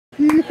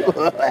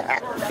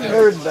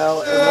Nerd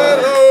Bell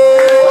and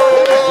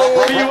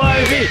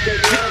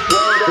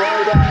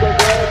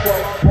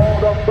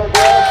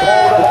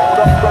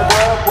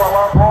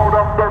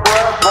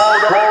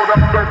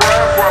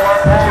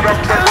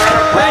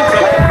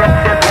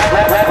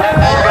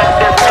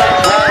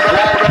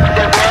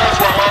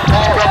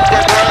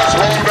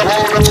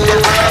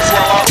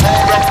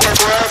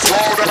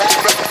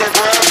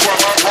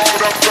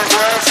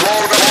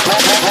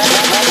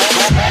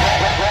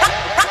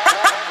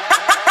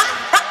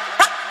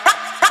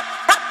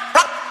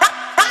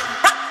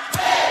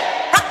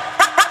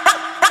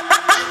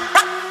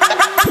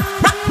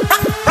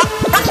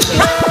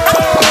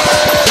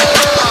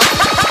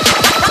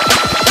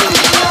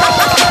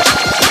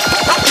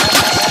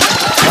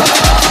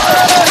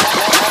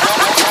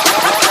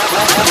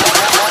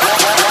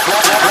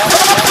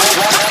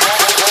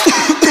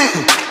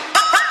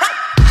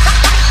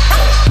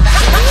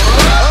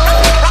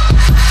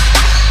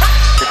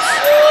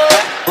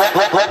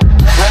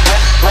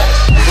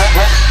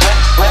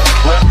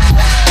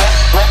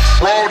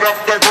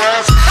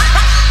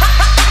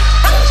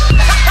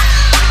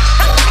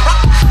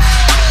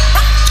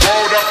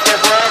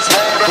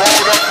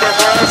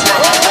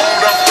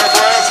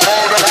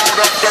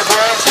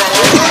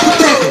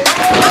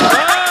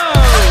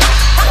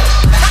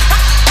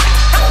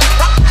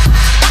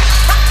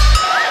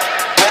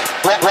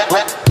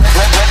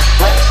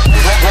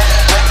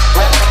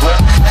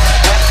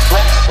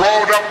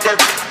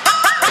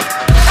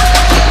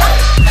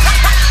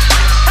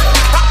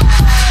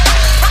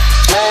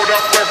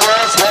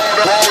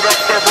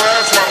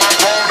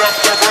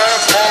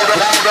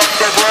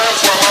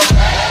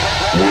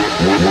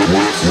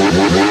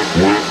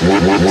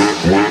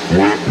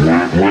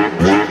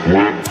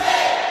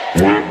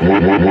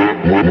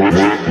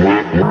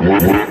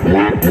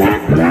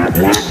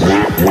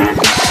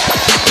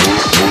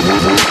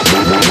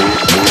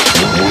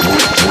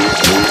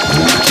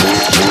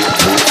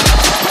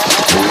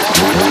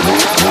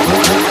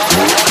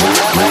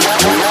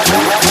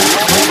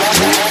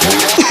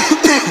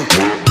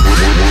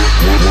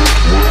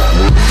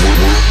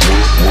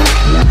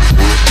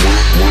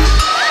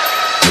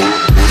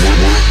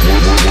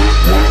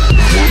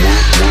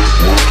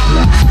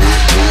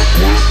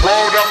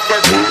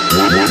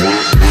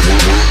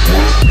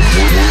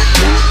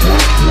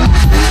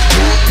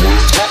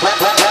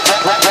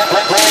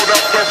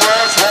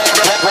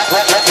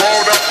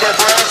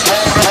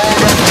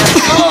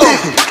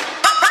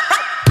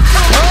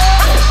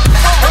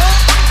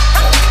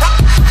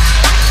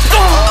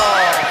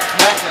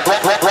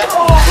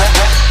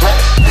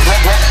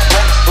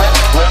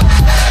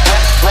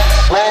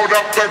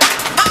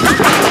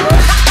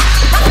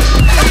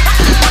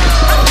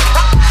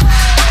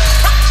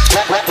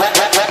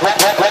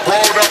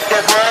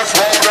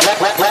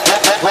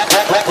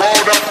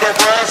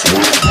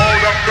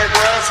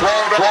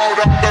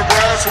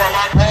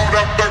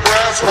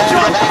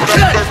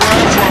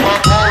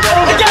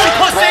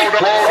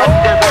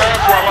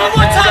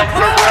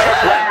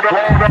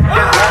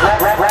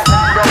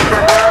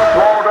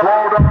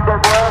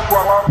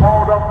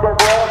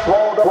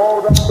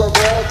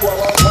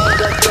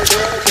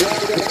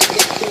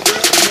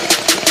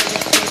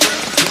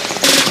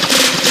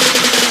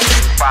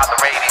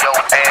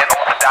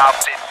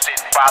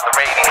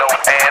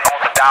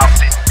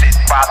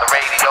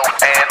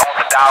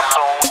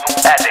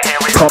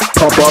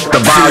Pump up the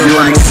volume.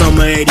 Like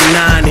summer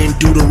 '89 and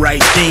do the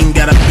right thing.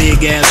 Got a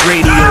big ass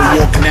radio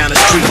walking down the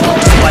street.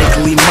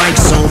 Likely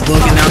Mike's on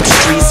bugging out the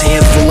streets.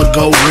 Hands full of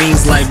gold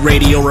rings like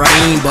Radio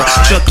Raheem. But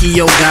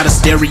Chucky O got a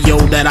stereo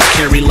that I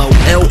carry low.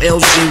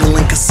 LL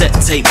jingling cassette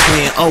tape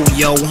playing. Oh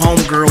yo,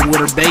 homegirl with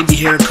her baby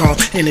hair comb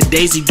and the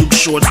Daisy Duke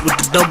shorts with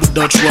the double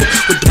Dutch rope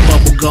with the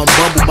bubble gum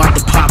bubble about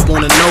to pop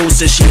on her nose.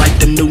 Says she like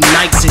the new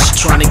Nikes and she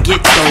trying to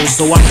get those.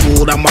 So I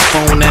pulled out my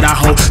phone that I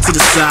hold to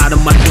the side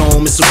of my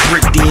dome. It's a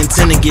brick, the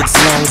antenna gets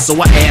long. So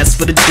I asked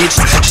for the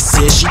digits. She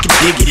said she could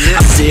dig it.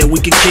 I said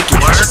we could kick it.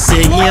 She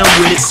said yeah, I'm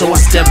with it. So I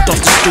stepped off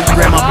the stoop,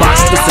 grabbed my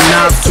box, twist the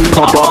knob to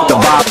pump up the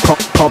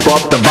pump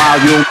up the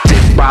volume.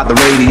 Stick by the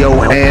radio,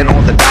 hand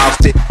on the dial.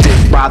 Stick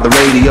by the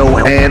radio,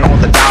 hand on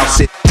the dial.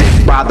 Stick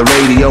by the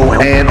radio,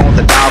 hand on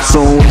the dial.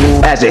 Soon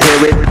as you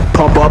hear it,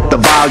 pump up the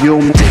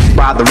volume. Stick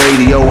by the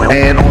radio,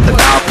 hand on the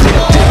dial. Stick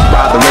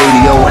by the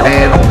radio,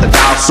 hand on the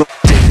dial. Soon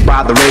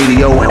by the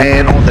radio,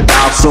 hand on the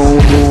dial. Soon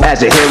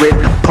as you hear it,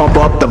 pump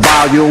up the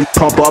volume.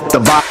 Pump up the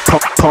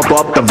pump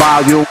up the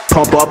volume.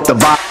 Pump up the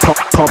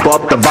pump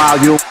up the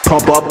volume.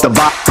 Pump up the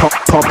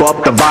pump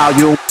up the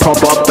volume.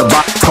 Pump up the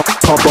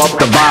pump up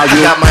the volume.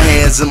 I got my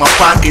hands in my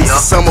pockets.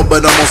 It's summer,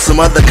 but I'm on some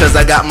other, cause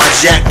I got my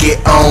jacket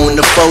on.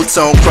 The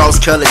photon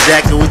cross-color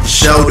jacket with the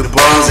shoulder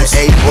bones and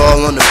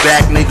 8-ball on the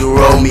back, nigga,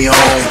 roll me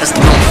home. That's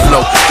the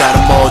flow. Got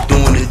them all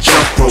doing the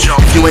jump rope.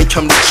 You ain't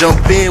come to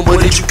jump in,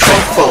 what did you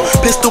come for?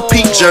 Pistol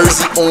Pete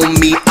jersey on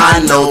me,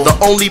 I know. The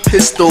only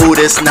pistol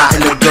that's not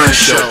in the gun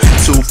show.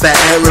 Two fat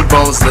hairy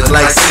bones look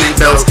like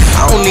seatbelts.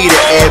 I don't need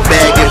an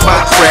airbag if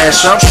I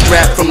crash. I'm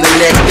strapped from the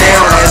neck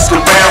down, ask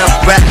around.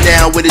 Rap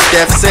down with a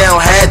deaf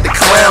sound, had the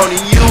clown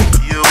and you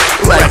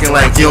acting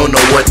like you don't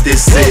know what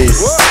this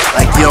is,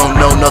 like you don't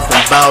know nothing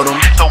about them.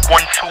 So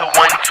 1 2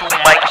 1 2,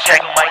 mic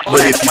check, mic check.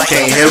 But if you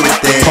can't hear it,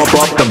 then pump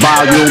up the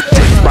volume,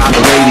 sit by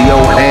the radio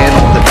and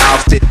on the dial,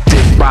 sit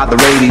by the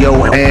radio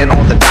and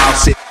on the dial,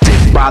 sit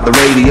by the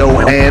radio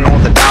and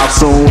on the dial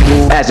soon.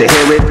 As you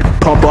hear it,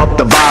 pump up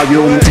the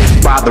volume,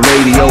 sit by the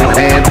radio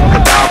and on the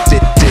dial,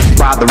 sit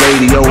by the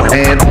radio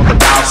and on the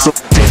dial soon.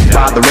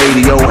 By the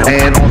radio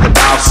and on the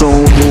dial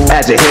soon.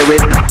 As you hear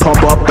it,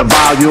 pump up the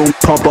volume,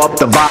 pump up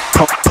the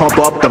pump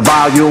up the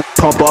volume,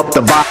 pump up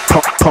the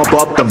pump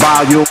up the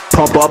volume,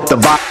 pump up the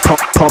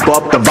pump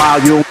up the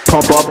volume,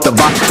 pump up the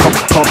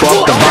pump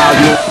up the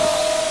volume.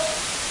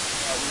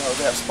 You know,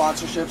 they have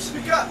sponsorships,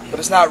 but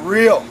it's not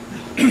real.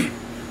 I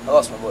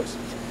lost my voice.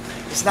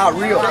 It's not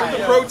real.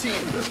 Protein.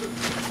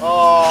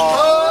 Oh.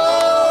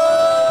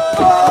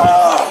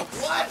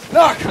 What?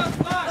 Knock.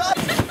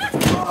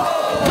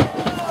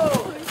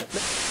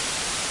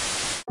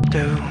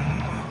 Do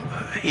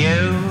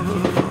you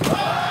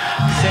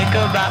think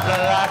about the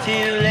life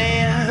you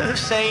live?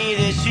 Say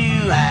that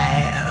you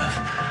have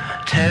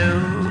to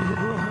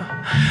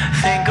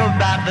think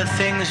about the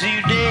things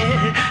you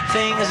did,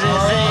 things that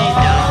they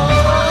don't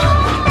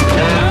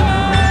do.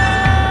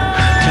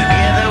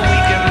 Together we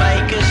can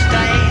make a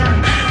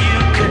stand. You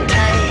could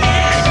take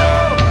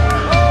some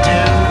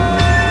too,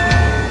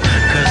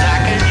 'cause I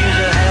could use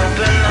a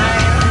helping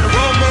hand.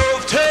 We'll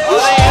move to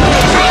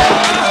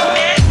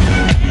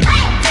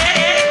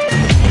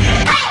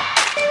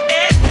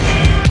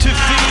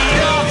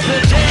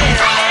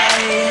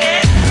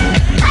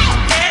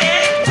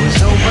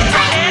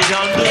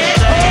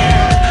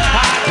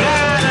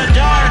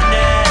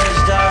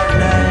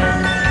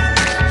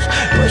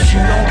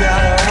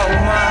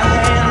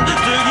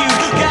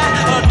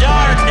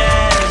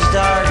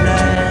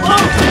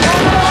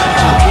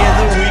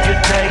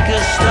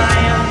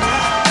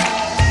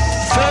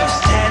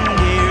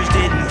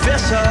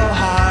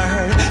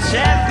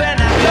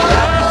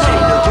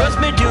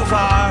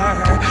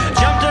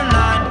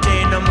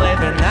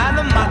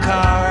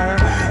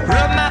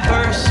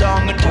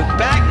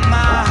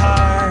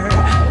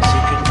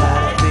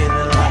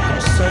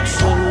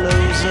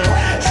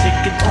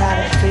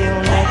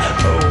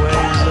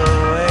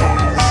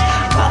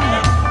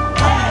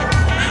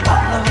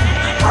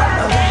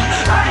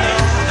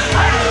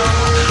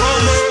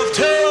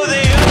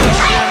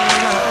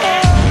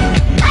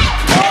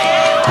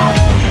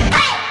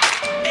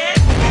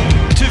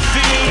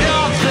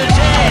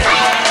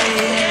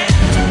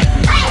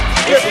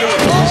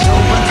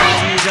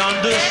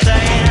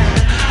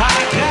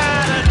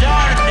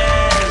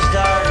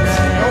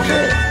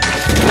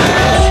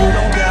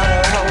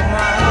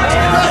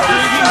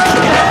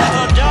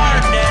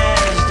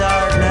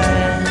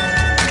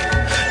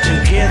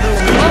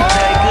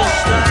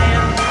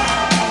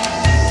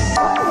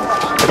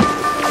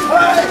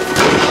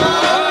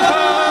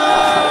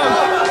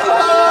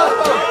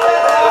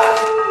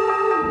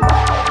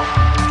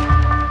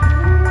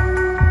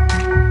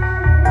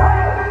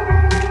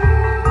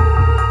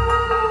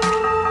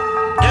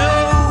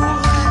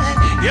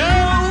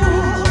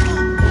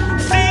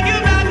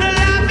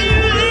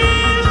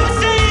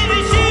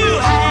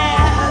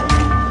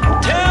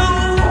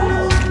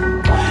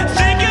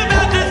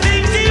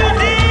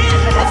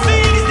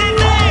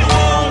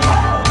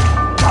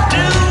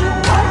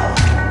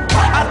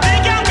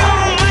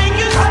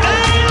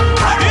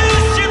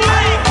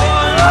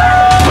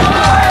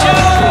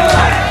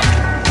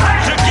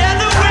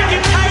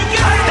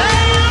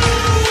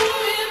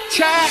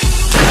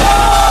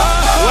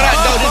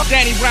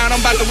I'm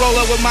about to roll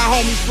up with my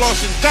homies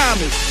Floss and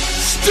Thomas.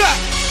 Stuck!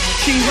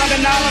 She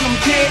rubbing all of them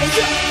titties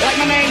like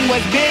my name was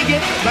Biggie,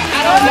 but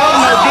I don't know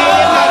no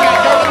Biggie. I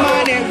got dirty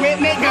money with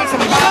me, got some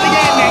Bobby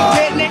and they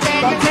Whitney,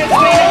 got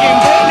Christina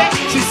and Whitney.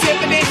 She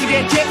sipping it, she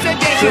get tipsy,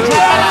 then she drop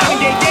it out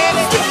and get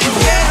it. She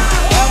ready,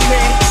 I'm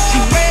ready. She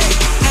ready,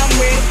 I'm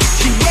ready.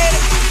 She ready,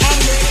 I'm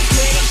ready.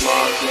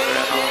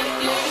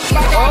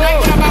 Fuck all night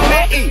when I'm out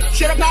that E.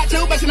 Shit, I'm pot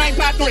 2, but she ain't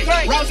pot 3.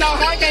 Roll so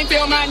hard, can't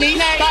feel my knee.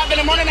 5 in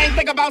the morning, ain't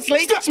think about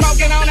sleep.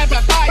 Smoking on that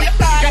papaya.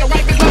 Gotta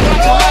wipe this up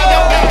out your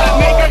window. I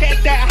make her hit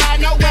that high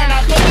note when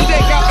I put the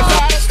dick up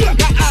beside her.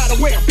 Got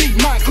outerwear, beat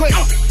my clip.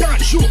 Burn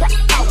you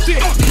out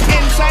there.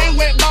 Insane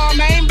with ball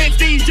main, bitch,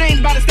 these jeans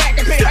by the stack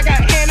of pants. I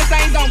got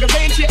anything on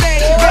convention.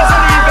 Bitch,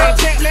 don't even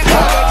check me.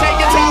 Take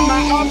your time,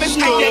 my office,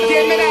 make that,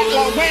 give me that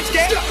low winch,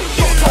 get. So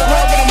roll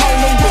with them on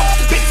them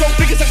rope. Bitch, so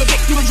big as a dick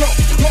through the rope.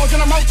 Pause in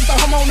the mouth, just a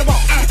hum on the ball.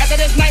 After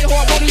this night,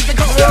 whore won't even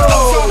go.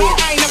 So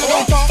I ain't never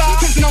gonna fall.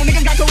 Cause no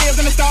niggas got careers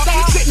in the star.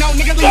 Sitting on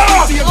niggas,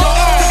 lose to your jaw.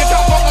 Take a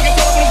top off like a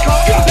top in the car.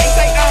 They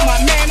say I'm a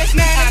man, it's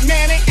now. I'm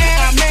man,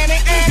 I'm man,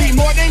 be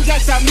more than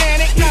just a man.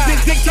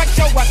 This dick tuck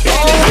show I said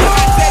it.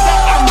 I said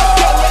that I'ma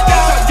do it.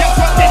 So just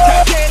what this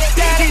I did it.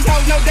 These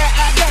hoes know that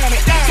I done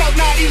it. So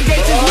now these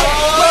bitches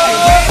ready.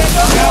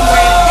 I'm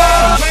ready.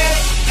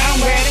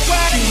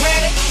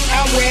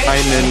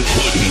 Hyman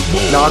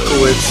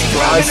Knockowitz.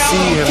 I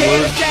see him,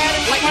 Luke.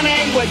 Like my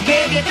name was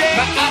Biggie,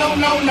 but I don't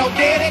know no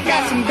Diddy.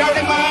 Got some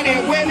dirty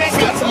money with me,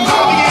 got some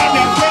Bobby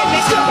and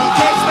Whitney, some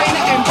Christina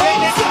and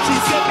Britney. She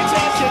sipping,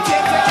 she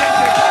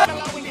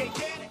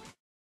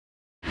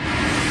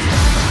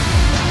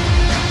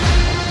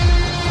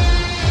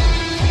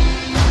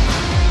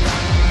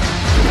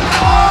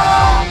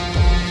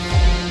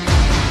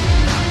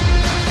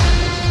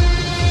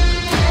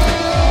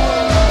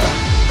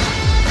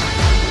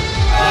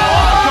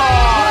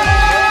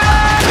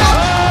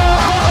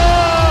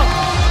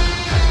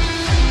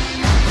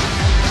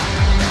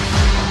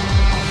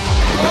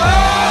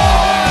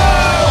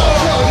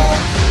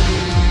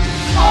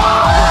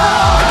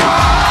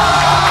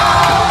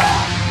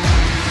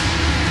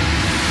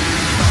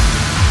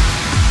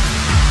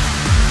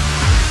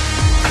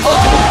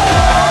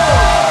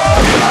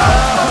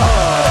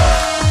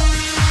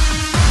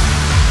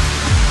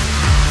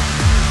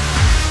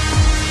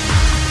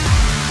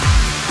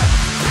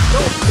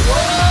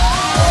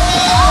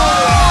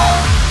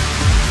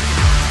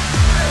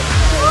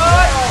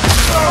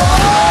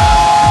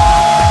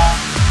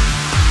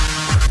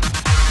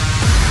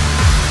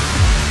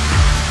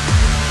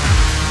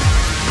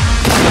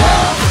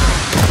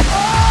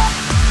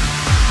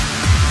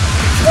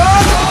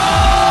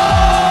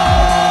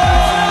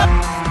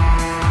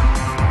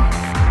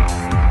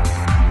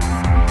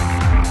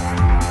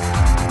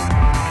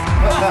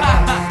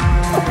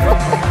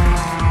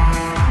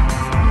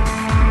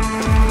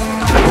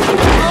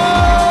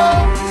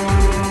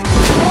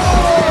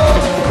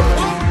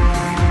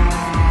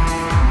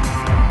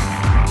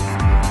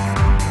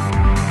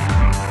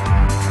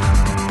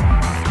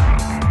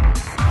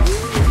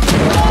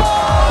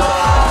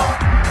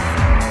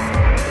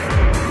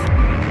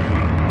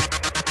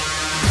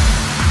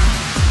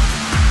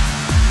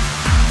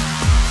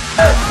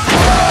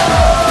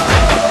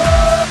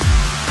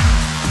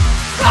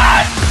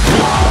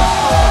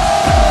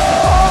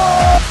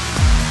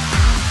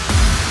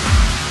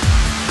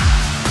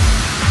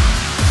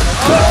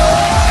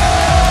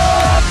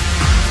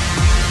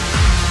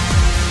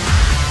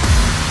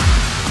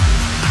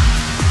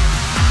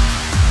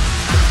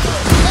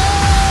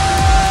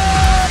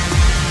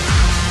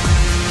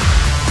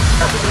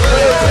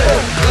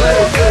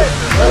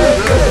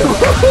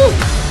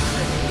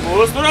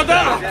Let's throw it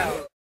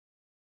down.